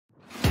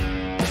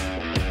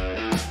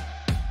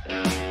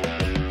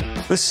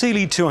The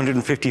Sealey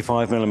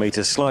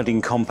 255mm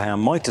sliding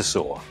compound mitre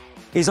saw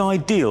is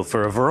ideal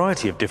for a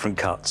variety of different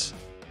cuts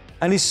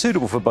and is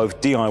suitable for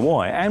both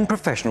DIY and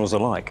professionals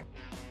alike.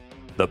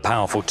 The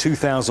powerful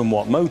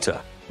 2000-watt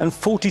motor and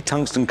 40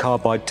 tungsten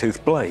carbide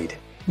tooth blade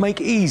make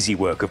easy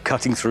work of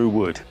cutting through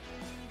wood.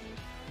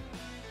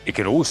 It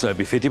can also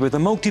be fitted with a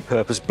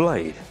multi-purpose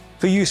blade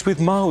for use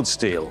with mild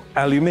steel,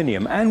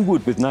 aluminium and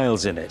wood with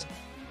nails in it.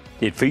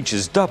 It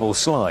features double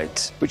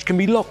slides, which can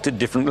be locked at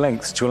different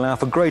lengths to allow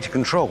for greater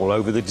control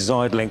over the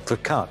desired length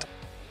of cut,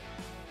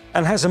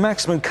 and has a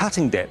maximum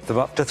cutting depth of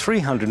up to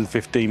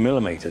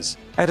 315mm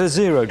at a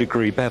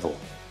 0-degree bevel.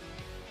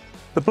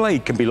 The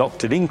blade can be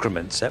locked at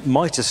increments at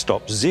mitre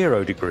stops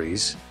 0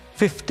 degrees,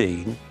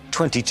 15,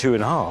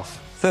 22.5,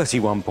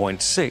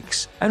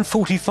 31.6 and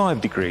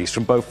 45 degrees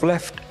from both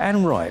left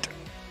and right.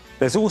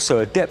 There's also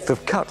a depth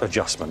of cut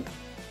adjustment,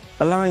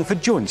 allowing for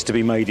joints to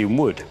be made in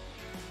wood.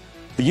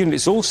 The unit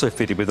is also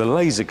fitted with a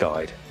laser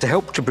guide to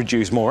help to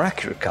produce more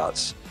accurate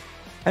cuts,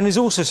 and is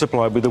also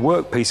supplied with a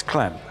workpiece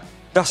clamp,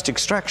 dust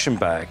extraction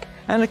bag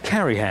and a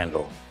carry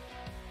handle.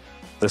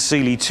 The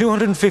Sealey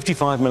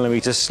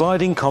 255mm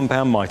sliding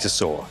compound mitre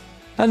saw,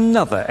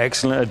 another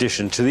excellent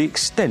addition to the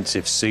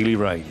extensive Sealey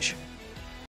range.